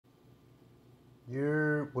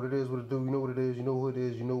What it is, what it do, you know what it is, you know who it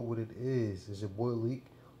is, you know what it is. It's your boy Leak.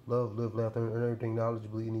 Love, live, laugh, earn everything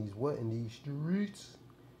knowledgeably in these what? In these streets.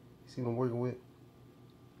 You see what I'm working with?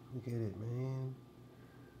 Look at it, man.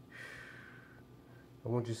 I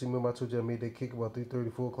want you to see, remember I told you I made that kick about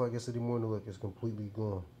 3:30, 4 o'clock yesterday morning. Look, it's completely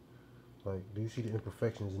gone. Like, do you see the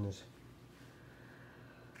imperfections in this?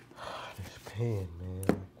 This pan,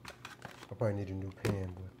 man. I probably need a new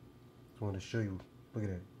pan, but I just wanted to show you. Look at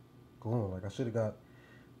that. Go on. Like, I should have got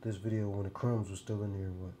this video when the crumbs was still in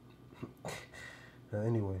there, but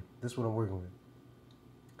anyway, this is what I'm working with.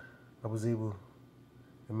 I was able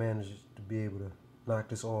to manage to be able to knock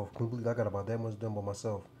this off completely. I got about that much done by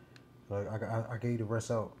myself. Like, I gave the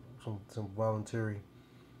rest out, some voluntary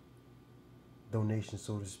donations,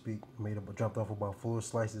 so to speak. Dropped off about 4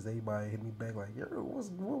 slices. Everybody hit me back like, yo, what's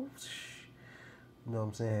you know what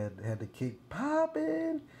I'm saying? Had the cake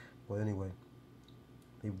popping. But anyway,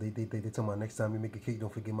 they tell me next time you make a cake,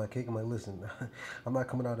 don't forget my cake. I'm like, listen, I'm not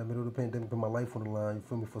coming out in the middle of the pandemic, put my life on the line. You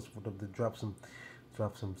feel me? For to drop some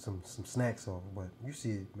snacks off. But you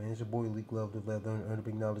see it, man. It's your boy Leak. Love, earn a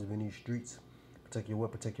big knowledge in these streets. Protect your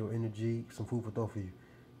what? Protect your energy. Some food for thought for you.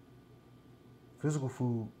 Physical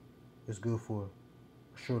food is good for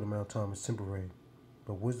a short amount of time. It's temporary.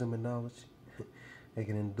 But wisdom and knowledge, they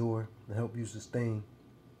can endure and help you sustain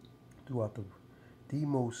throughout the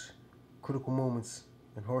most critical moments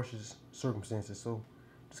and harshest circumstances. So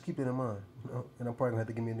just keep that in mind, you know. And I'm probably gonna have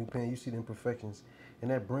to give me a new pan. You see the imperfections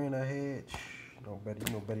and that brand I had. Betty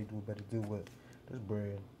do better do what this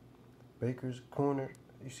brand, Baker's Corner.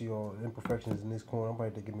 You see all the imperfections in this corner. I'm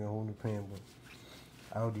probably have to give me a whole new pan, but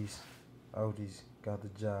Audi's got the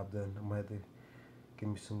job done. I'm gonna have to give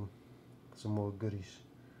me some more goodies.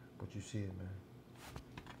 But you see it, man.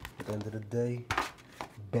 At the end of the day,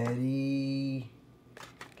 Betty,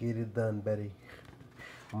 get it done, Betty.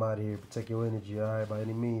 I'm out of here. Protect your energy, all right, by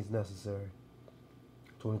any means necessary.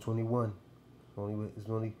 2021.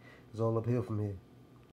 It's all uphill from here.